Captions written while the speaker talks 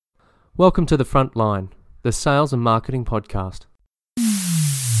Welcome to The Front Line, the sales and marketing podcast.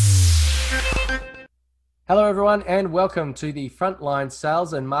 Hello everyone and welcome to the Frontline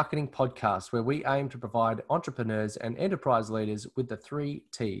Sales and Marketing Podcast, where we aim to provide entrepreneurs and enterprise leaders with the 3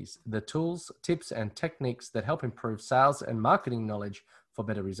 T's, the tools, tips and techniques that help improve sales and marketing knowledge for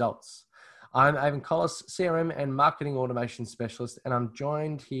better results. I'm Avon Collis, CRM and Marketing Automation Specialist, and I'm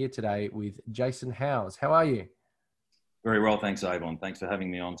joined here today with Jason Howes. How are you? Very well, thanks Avon. Thanks for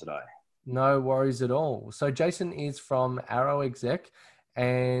having me on today. No worries at all. So Jason is from Arrow Exec,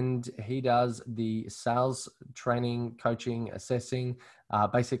 and he does the sales training, coaching, assessing,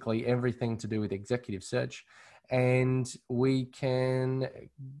 basically everything to do with executive search. And why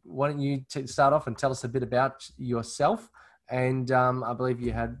don't you start off and tell us a bit about yourself? And I believe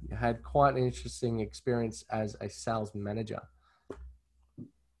you had quite an interesting experience as a sales manager.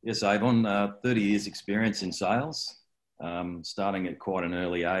 Yes, Avon, 30 years experience in sales. Starting at quite an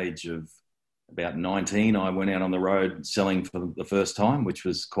early age of about 19, I went out on the road selling for the first time, which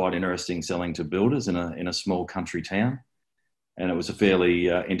was quite interesting, selling to builders in a small country town. And it was a fairly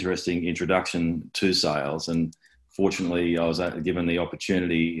interesting introduction to sales. And fortunately, I was given the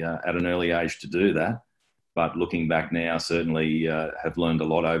opportunity at an early age to do that. But looking back now, certainly have learned a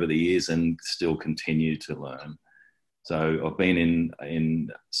lot over the years and still continue to learn. So I've been in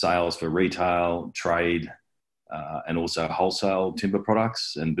sales for retail, trade, and also wholesale timber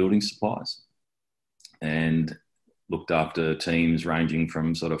products and building supplies, and looked after teams ranging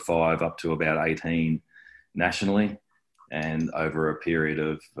from sort of 5 up to about 18 nationally, and over a period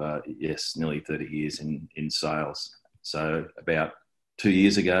of, nearly 30 years in sales. So about 2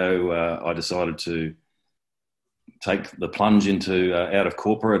 years ago, I decided to take the plunge into out of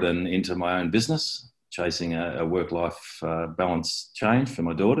corporate and into my own business, chasing a work-life balance change for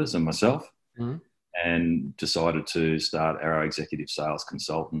my daughters and myself. Mm-hmm. And decided to start Arrow Executive Sales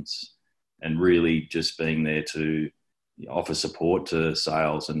Consultants, and really just being there to offer support to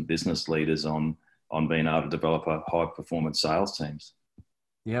sales and business leaders on being able to develop a high-performance sales teams.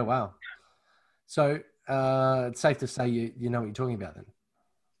 Yeah, wow. So it's safe to say you know what you're talking about then?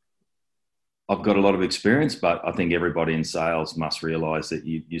 I've got a lot of experience, but I think everybody in sales must realise that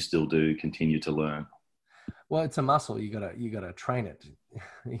you still do continue to learn. Well, it's a muscle. You gotta train it.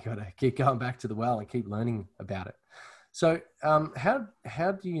 You gotta keep going back to the well and keep learning about it. So, how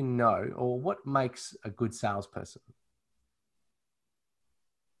do you know, or what makes a good salesperson?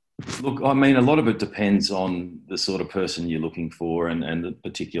 Look, I mean, a lot of it depends on the sort of person you're looking for and the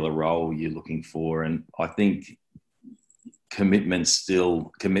particular role you're looking for. And I think commitment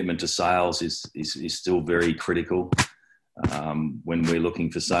to sales is still very critical. When we're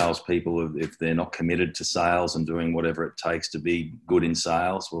looking for salespeople, if they're not committed to sales and doing whatever it takes to be good in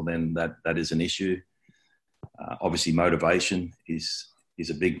sales, well, then that is an issue. Obviously, motivation is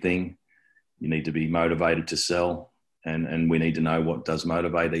a big thing. You need to be motivated to sell, and we need to know what does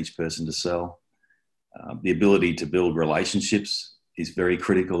motivate each person to sell. The ability to build relationships is very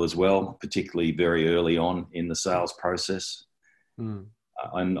critical as well, particularly very early on in the sales process.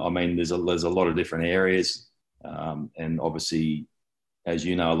 And I mean, there's a lot of different areas. And obviously, as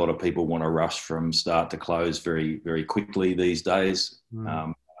you know, a lot of people want to rush from start to close very, very quickly these days.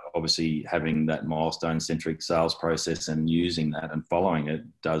 Obviously, having that milestone-centric sales process and using that and following it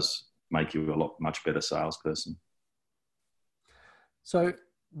does make you much better salesperson. So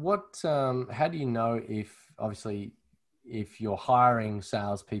how do you know if you're hiring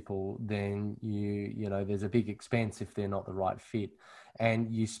salespeople, then you know, there's a big expense if they're not the right fit,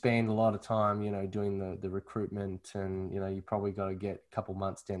 and you spend a lot of time, you know, doing the recruitment, and, you know, you probably got to get a couple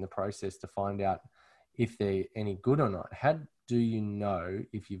months down the process to find out if they're any good or not. How do you know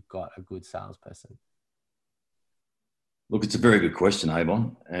if you've got a good salesperson? Look, it's a very good question,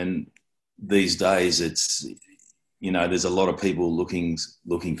 Avon. And these days it's, you know, there's a lot of people looking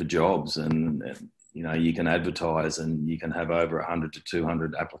for jobs, and you know, you can advertise and you can have over 100 to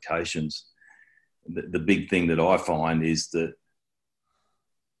 200 applications. The big thing that I find is that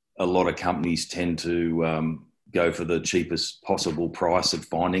a lot of companies tend to go for the cheapest possible price of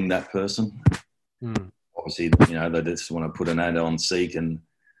finding that person. Obviously, you know, they just want to put an ad on Seek and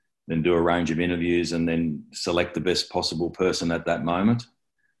then do a range of interviews and then select the best possible person at that moment.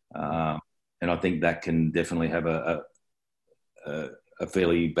 And I think that can definitely have a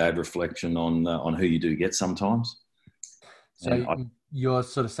fairly bad reflection on who you do get sometimes. So you're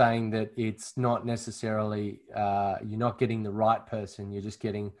sort of saying that it's not necessarily, you're not getting the right person, you're just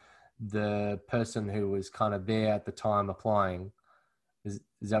getting the person who was kind of there at the time applying. Is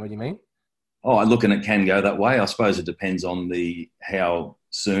that what you mean? Oh, look, and it can go that way. I suppose it depends on how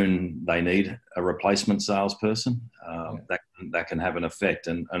soon they need a replacement salesperson. That that can have an effect.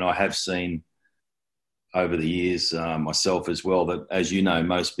 And I have seen over the years myself as well that, as you know,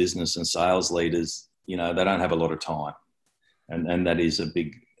 most business and sales leaders, they don't have a lot of time, and that is a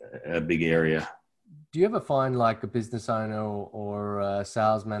big area. Do you ever find like a business owner or a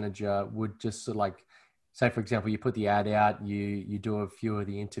sales manager would just sort of like, say, for example, you put the ad out, you do a few of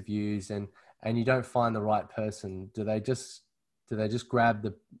the interviews and you don't find the right person. Do they just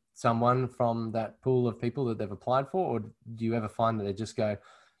grab someone from that pool of people that they've applied for? Or do you ever find that they just go,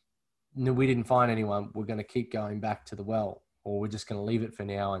 no, we didn't find anyone, we're going to keep going back to the well, or we're just going to leave it for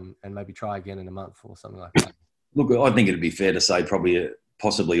now and maybe try again in a month or something like that? Look, I think it'd be fair to say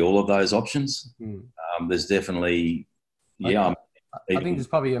possibly all of those options. There's definitely, I think there's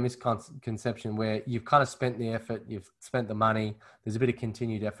probably a misconception where you've kind of spent the effort, you've spent the money. There's a bit of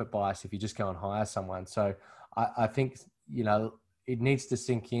continued effort bias if you just go and hire someone. So I think, it needs to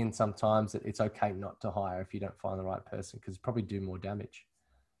sink in sometimes that it's okay not to hire if you don't find the right person, because probably do more damage.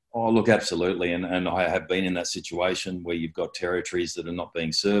 Oh, look, absolutely. And I have been in that situation where you've got territories that are not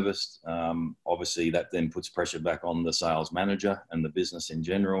being serviced. Obviously, that then puts pressure back on the sales manager and the business in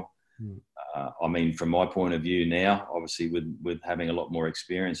general. From my point of view now, obviously with having a lot more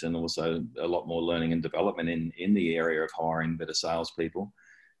experience and also a lot more learning and development in the area of hiring better salespeople,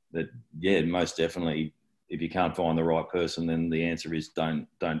 that, most definitely, if you can't find the right person, then the answer is don't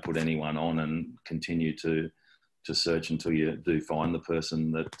put anyone on and continue to search until you do find the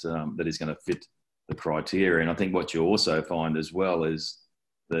person that is going to fit the criteria. And I think what you also find as well is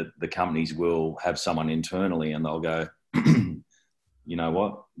that the companies will have someone internally and they'll go, you know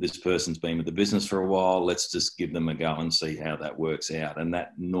what, this person's been with the business for a while, let's just give them a go and see how that works out. And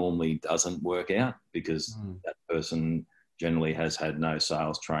that normally doesn't work out because that person generally has had no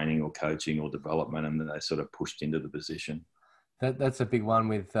sales training or coaching or development, and then they sort of pushed into the position. That's a big one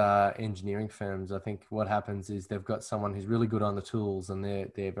with engineering firms. I think what happens is they've got someone who's really good on the tools and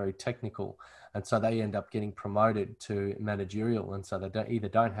they're very technical, and so they end up getting promoted to managerial, and so they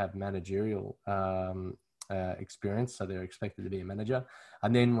don't have managerial experience, so they're expected to be a manager.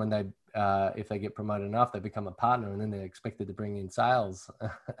 And then when they if they get promoted enough, they become a partner, and then they're expected to bring in sales.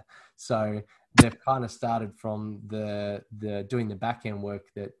 So they've kind of started from the doing the back end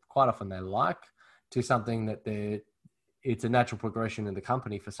work that quite often they like to something that it's a natural progression in the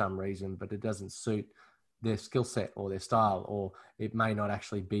company for some reason, but it doesn't suit their skill set or their style, or it may not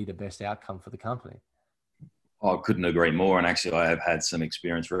actually be the best outcome for the company. I couldn't agree more. And actually, I have had some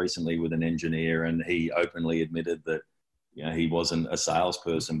experience recently with an engineer, and he openly admitted that, he wasn't a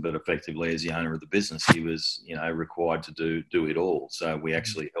salesperson, but effectively as the owner of the business, he was, required to do it all. So we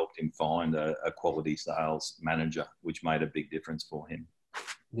actually helped him find a quality sales manager, which made a big difference for him.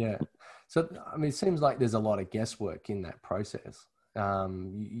 Yeah. So, it seems like there's a lot of guesswork in that process.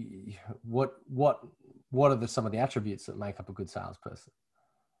 What are some of the attributes that make up a good salesperson?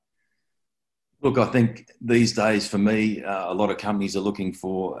 Look, I think these days, for me, a lot of companies are looking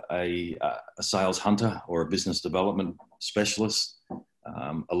for a sales hunter or a business development specialist.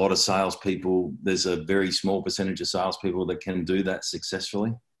 A lot of salespeople, there's a very small percentage of salespeople that can do that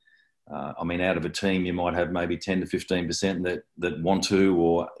successfully. Out of a team, you might have maybe 10 to 15% that want to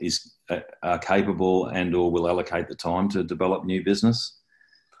or are capable and or will allocate the time to develop new business.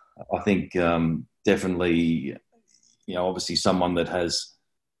 I think definitely, obviously someone that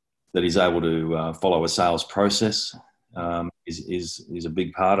is able to follow a sales process is a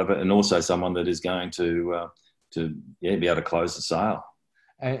big part of it, and also someone that is going to be able to close the sale.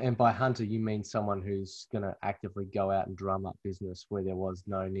 And by hunter, you mean someone who's going to actively go out and drum up business where there was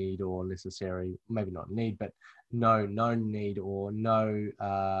no need or necessary, maybe not need, but no need or no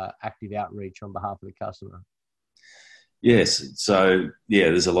active outreach on behalf of the customer. Yes. So,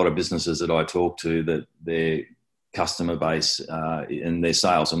 there's a lot of businesses that I talk to that their customer base and their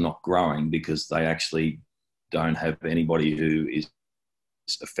sales are not growing because they actually don't have anybody who is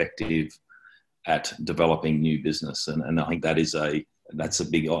effective at developing new business. And I think that's a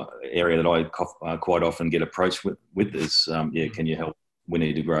big area that I quite often get approached with is, can you help? We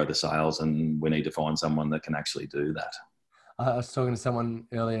need to grow the sales and we need to find someone that can actually do that. I was talking to someone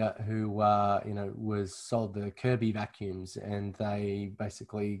earlier who, was sold the Kirby vacuums, and they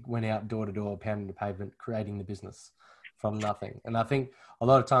basically went out door to door, pounding the pavement, creating the business from nothing. And I think a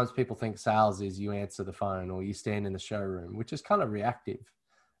lot of times people think sales is you answer the phone or you stand in the showroom, which is kind of reactive.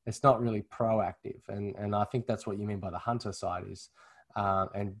 It's not really proactive. And I think that's what you mean by the hunter side is,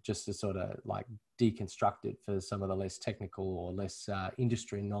 and just to sort of like deconstruct it for some of the less technical or less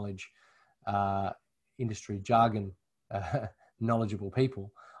industry knowledge, industry jargon, knowledgeable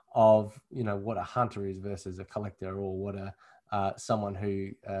people of, what a hunter is versus a collector, or what someone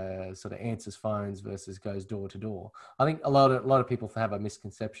who sort of answers phones versus goes door to door. I think a lot of people have a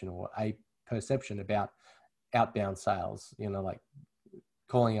misconception or a perception about outbound sales. Like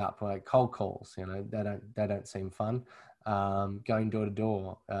calling up, like cold calls. They don't seem fun. Going door to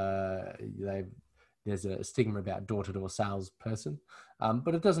door, there's a stigma about door to door salesperson,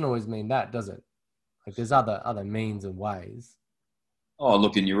 but it doesn't always mean that, does it? Like there's other means and ways. Oh,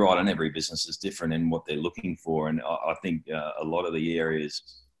 look, and you're right. And every business is different in what they're looking for. And I think a lot of the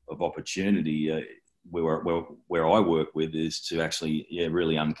areas of opportunity where I work with is to actually,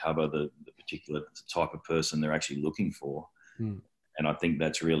 really uncover the particular type of person they're actually looking for. And I think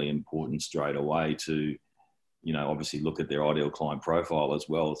that's really important straight away to, obviously look at their ideal client profile as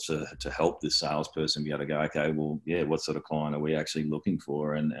well to help this salesperson be able to go, okay, well, what sort of client are we actually looking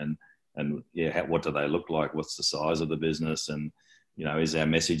for? And what do they look like? What's the size of the business? And, is our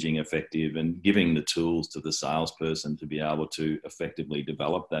messaging effective, and giving the tools to the salesperson to be able to effectively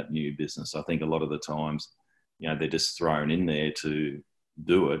develop that new business. I think a lot of the times, they're just thrown in there to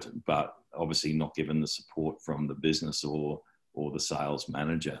do it, but obviously not given the support from the business or the sales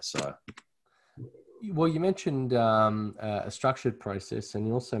manager. So, well, you mentioned a structured process, and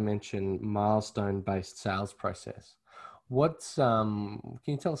you also mentioned milestone-based sales process. Can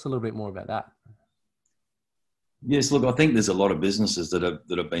you tell us a little bit more about that? Yes, look, I think there's a lot of businesses that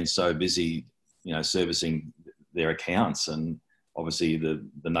have been so busy, servicing their accounts, and obviously the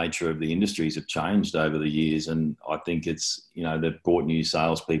nature of the industries have changed over the years. And I think it's, they've brought new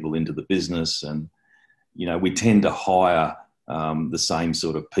salespeople into the business, and, we tend to hire the same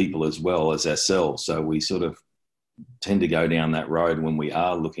sort of people as well as ourselves. So we sort of tend to go down that road when we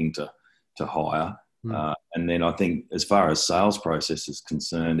are looking to hire. And then I think as far as sales process is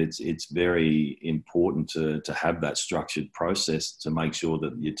concerned, it's very important to have that structured process to make sure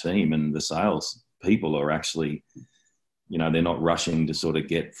that your team and the sales people are actually, they're not rushing to sort of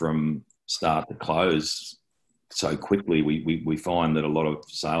get from start to close so quickly. We find that a lot of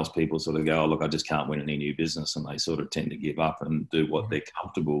salespeople sort of go, oh, look, I just can't win any new business. And they sort of tend to give up and do what they're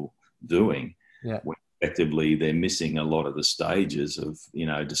comfortable doing. Yeah. When effectively they're missing a lot of the stages of,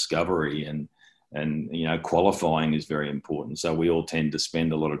 discovery and qualifying is very important. So we all tend to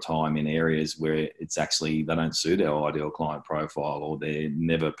spend a lot of time in areas where it's actually, they don't suit our ideal client profile, or they're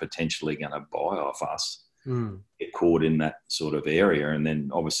never potentially going to buy off us, get caught in that sort of area. And then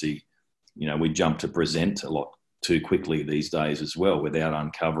obviously, we jump to present a lot too quickly these days as well, without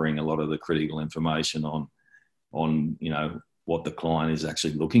uncovering a lot of the critical information on what the client is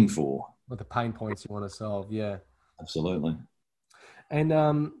actually looking for. What the pain points you want to solve. Yeah. Absolutely. And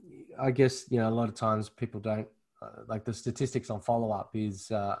I guess, a lot of times people don't, like the statistics on follow-up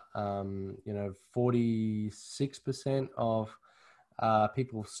is, 46% of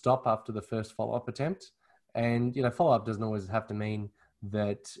people stop after the first follow-up attempt. And, follow-up doesn't always have to mean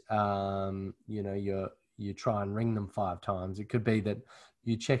that, you try and ring them 5 times. It could be that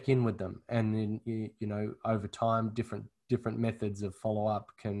you check in with them, and then, over time, different methods of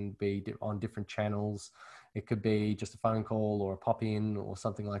follow-up can be on different channels. It could be just a phone call or a pop-in or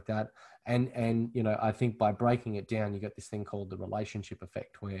something like that. And I think by breaking it down, you get this thing called the relationship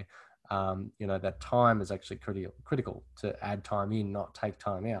effect, where, that time is actually critical to add time in, not take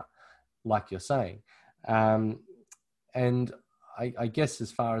time out, like you're saying. And I guess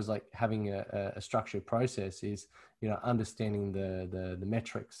as far as like having a structured process is, understanding the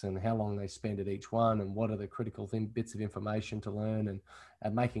metrics and how long they spend at each one, and what are the critical bits of information to learn,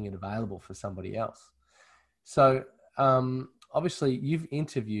 and making it available for somebody else. So obviously you've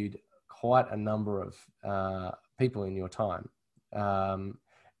interviewed quite a number of people in your time.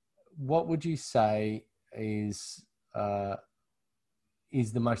 What would you say is the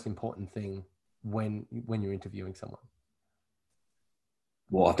most important thing when you're interviewing someone?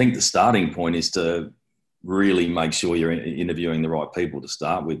 Well, I think the starting point is to really make sure you're interviewing the right people to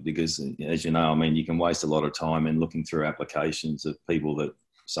start with, because as you know, you can waste a lot of time in looking through applications of people that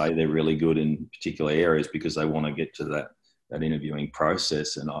say they're really good in particular areas because they want to get to that interviewing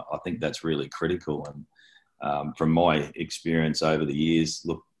process. And I think that's really critical. And from my experience over the years,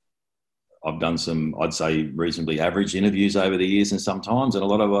 look, I've done some, I'd say, reasonably average interviews over the years, and sometimes, and a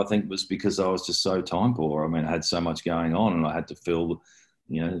lot of it, I think, was because I was just so time poor. I had so much going on, and I had to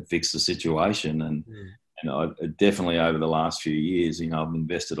fix the situation. And I definitely over the last few years, I've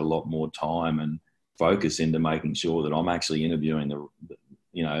invested a lot more time and focus into making sure that I'm actually interviewing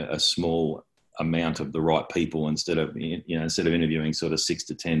a small amount of the right people, instead of interviewing sort of 6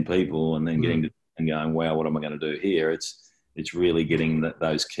 to 10 people and then getting to and going, wow, what am I going to do here? It's really getting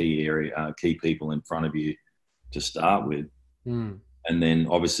those key people in front of you to start with. And then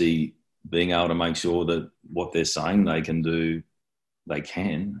obviously being able to make sure that what they're saying they can do, they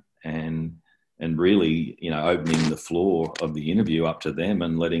can, and really, opening the floor of the interview up to them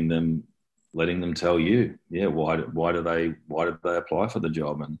and letting them tell you, yeah, why did they apply for the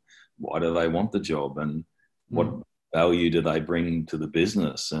job, and why do they want the job, and what value do they bring to the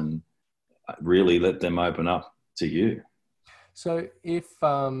business, and really let them open up to you. So if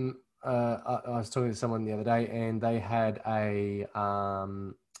I was talking to someone the other day, and they had a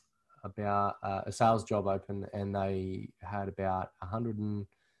sales job open, and they had about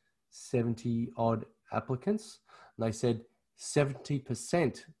 170 odd applicants. And they said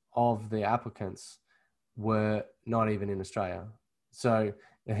 70% of the applicants were not even in Australia. So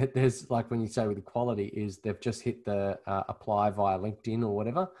there's, like, when you say with equality, is they've just hit the apply via LinkedIn or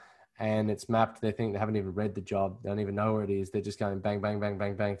whatever, and it's mapped. They think they haven't even read the job. They don't even know where it is. They're just going bang, bang, bang,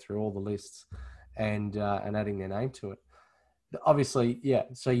 bang, bang through all the lists and adding their name to it. Obviously, yeah.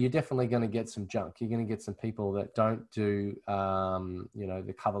 So you're definitely going to get some junk. You're going to get some people that don't do,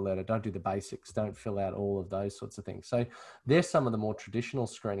 the cover letter, don't do the basics, don't fill out all of those sorts of things. So there's some of the more traditional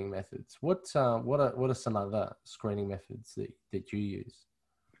screening methods. What are some other screening methods that you use?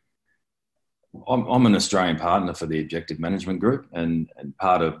 I'm an Australian partner for the Objective Management Group, and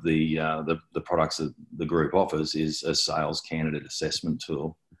part of the products that the group offers is a sales candidate assessment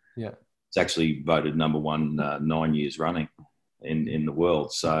tool. Yeah, it's actually voted number one 9 years running in the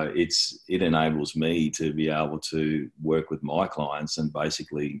world. So it enables me to be able to work with my clients and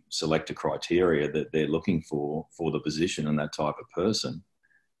basically select a criteria that they're looking for the position and that type of person,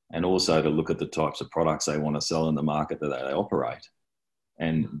 and also to look at the types of products they want to sell in the market that they operate.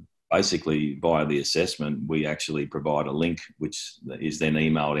 And basically, via the assessment, we actually provide a link which is then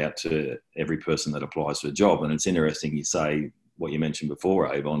emailed out to every person that applies for a job. And it's interesting you say what you mentioned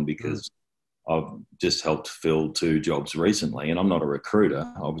before, Avon, because I've just helped fill 2 jobs recently, and I'm not a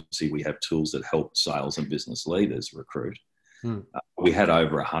recruiter. Obviously, we have tools that help sales and business leaders recruit. We had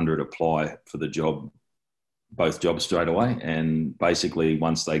over 100 apply for the job, both jobs straight away. And basically,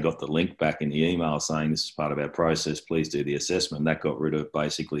 once they got the link back in the email saying this is part of our process, please do the assessment, that got rid of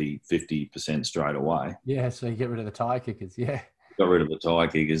basically 50% straight away. Yeah, so you get rid of the tire kickers. Yeah. Got rid of the tire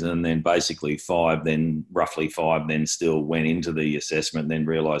kickers, and then basically roughly five still went into the assessment, then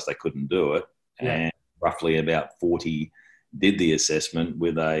realised they couldn't do it. Yeah. And roughly about 40 did the assessment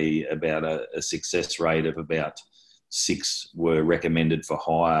with about a success rate of about 6 were recommended for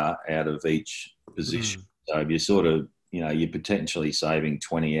hire out of each position. So if you're potentially saving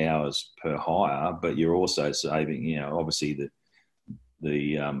 20 hours per hire, but you're also saving, obviously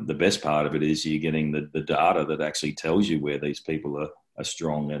the best part of it is you're getting the data that actually tells you where these people are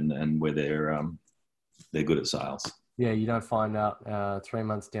strong and where they're good at sales. Yeah, you don't find out 3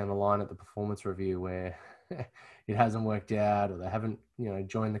 months down the line at the performance review where it hasn't worked out, or they haven't,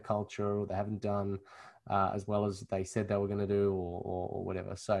 joined the culture, or they haven't done as well as they said they were going to do, or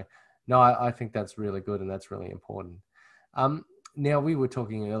whatever. So, no, I think that's really good, and that's really important. Now, we were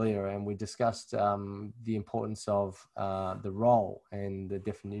talking earlier, and we discussed the importance of the role and the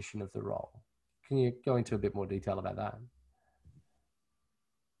definition of the role. Can you go into a bit more detail about that?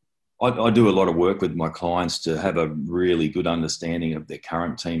 I do a lot of work with my clients to have a really good understanding of their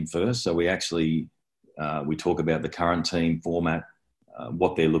current team first. So we actually we talk about the current team format,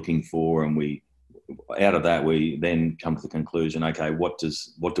 what they're looking for, and out of that we then come to the conclusion, okay, what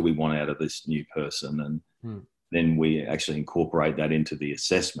do we want out of this new person, and then we actually incorporate that into the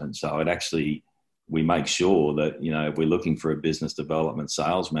assessment. So we make sure that, if we're looking for a business development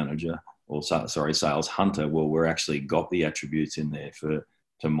sales manager sales hunter, well, we're actually got the attributes in there to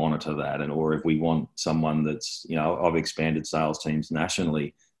monitor that. Or if we want someone that's, I've expanded sales teams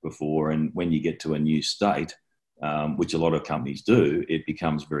nationally before, and when you get to a new state, which a lot of companies do, it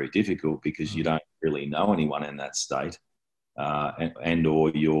becomes very difficult because you don't really know anyone in that state,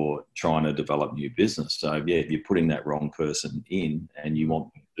 or you're trying to develop new business. So yeah, if you're putting that wrong person in and you want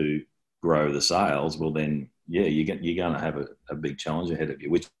to grow the sales, well then, yeah, you're going to have a big challenge ahead of you,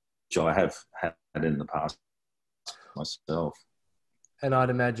 which I have had in the past myself. And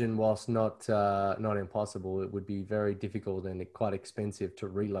I'd imagine, whilst not impossible, it would be very difficult and quite expensive to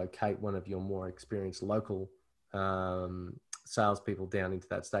relocate one of your more experienced local salespeople down into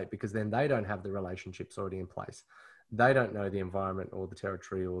that state, because then they don't have the relationships already in place. They don't know the environment or the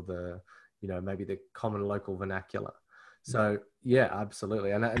territory or the, maybe the common local vernacular. So yeah,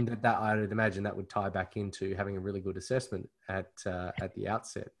 absolutely. And that I would imagine that would tie back into having a really good assessment at the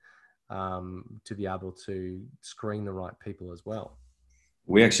outset to be able to screen the right people as well.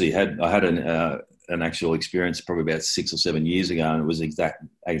 I had an actual experience probably about 6 or 7 years ago, and it was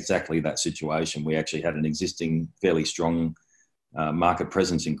exactly that situation. We actually had an existing fairly strong market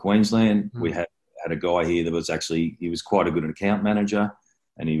presence in Queensland. Mm. We had a guy here that was actually, he was quite a good account manager,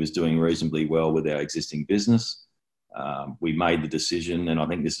 and he was doing reasonably well with our existing business. We made the decision, and I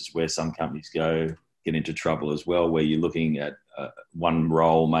think this is where some companies get into trouble as well, where you're looking at one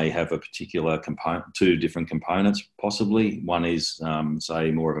role may have a particular component, two different components possibly. One is,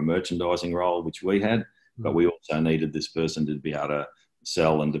 say, more of a merchandising role, which we had, but we also needed this person to be able to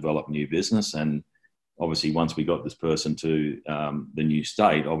sell and develop new business. And obviously, once we got this person to the new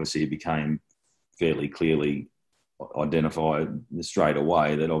state, obviously it became fairly clearly identified straight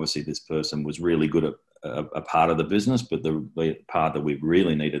away that obviously this person was really good at a part of the business, but the part that we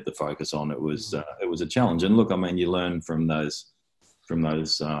really needed to focus on, it was a challenge. And look, I mean, you learn from those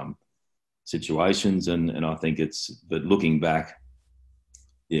situations, and I think but looking back,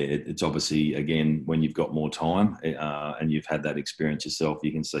 yeah, it's obviously, again, when you've got more time and you've had that experience yourself,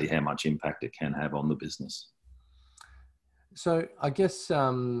 you can see how much impact it can have on the business. So I guess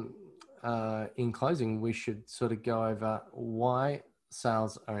in closing, we should sort of go over why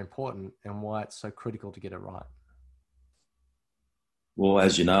sales are important and why it's so critical to get it right. Well,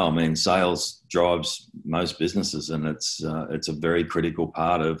 as you know, I mean, sales drives most businesses, and it's a very critical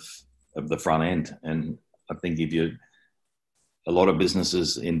part of the front end. And I think a lot of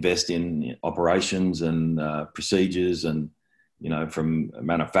businesses invest in operations and procedures, and from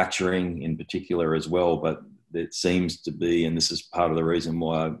manufacturing in particular as well. But it seems to be, and this is part of the reason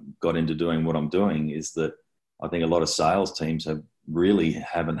why I got into doing what I'm doing, is that I think a lot of sales teams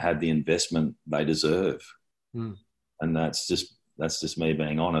haven't had the investment they deserve. And that's just me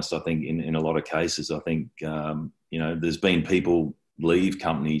being honest. I think in a lot of cases, I think there's been people leave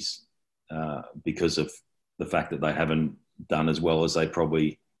companies because of the fact that they haven't done as well as they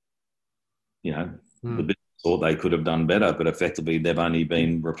probably, the business thought they could have done better, but effectively they've only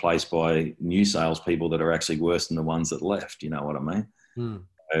been replaced by new salespeople that are actually worse than the ones that left. You know what I mean?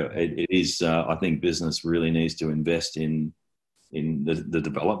 It is. I think business really needs to invest in the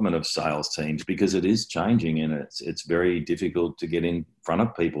development of sales teams, because it is changing, and it's very difficult to get in front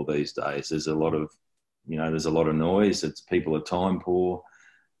of people these days. There's a lot of noise. People are time poor.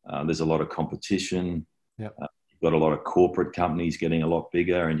 There's a lot of competition. Yep. You've got a lot of corporate companies getting a lot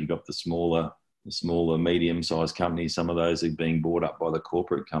bigger, and you've got the smaller, medium-sized companies. Some of those are being bought up by the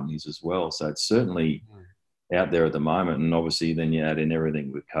corporate companies as well. So it's certainly out there at the moment. And obviously then you add in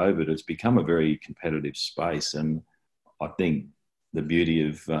everything with COVID, it's become a very competitive space. And I think the beauty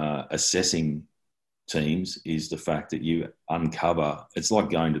of assessing teams is the fact that you uncover, it's like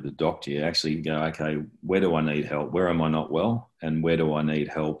going to the doctor. You actually go, okay, where do I need help? Where am I not well? And where do I need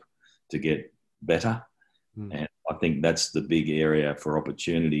help to get better? And I think that's the big area for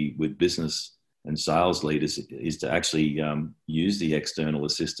opportunity with business and sales leaders, is to actually use the external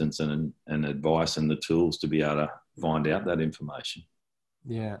assistance and advice and the tools to be able to find out that information.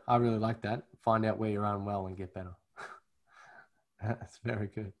 Yeah, I really like that. Find out where you're unwell and get better. That's very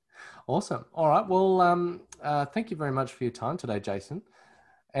good. Awesome. All right. Well, thank you very much for your time today, Jason.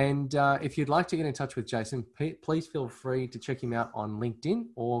 And if you'd like to get in touch with Jason, please feel free to check him out on LinkedIn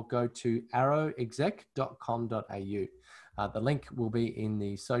or go to arrowexec.com.au. The link will be in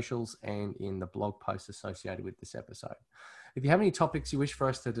the socials and in the blog post associated with this episode. If you have any topics you wish for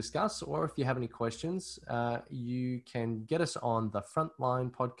us to discuss, or if you have any questions, you can get us on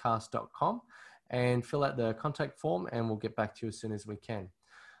thefrontlinepodcast.com and fill out the contact form, and we'll get back to you as soon as we can.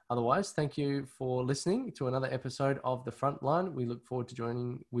 Otherwise, thank you for listening to another episode of The Frontline. We look forward to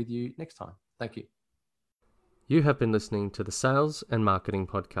joining with you next time. Thank you. You have been listening to the Sales and Marketing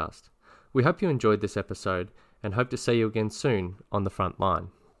Podcast. We hope you enjoyed this episode and hope to see you again soon on The Frontline.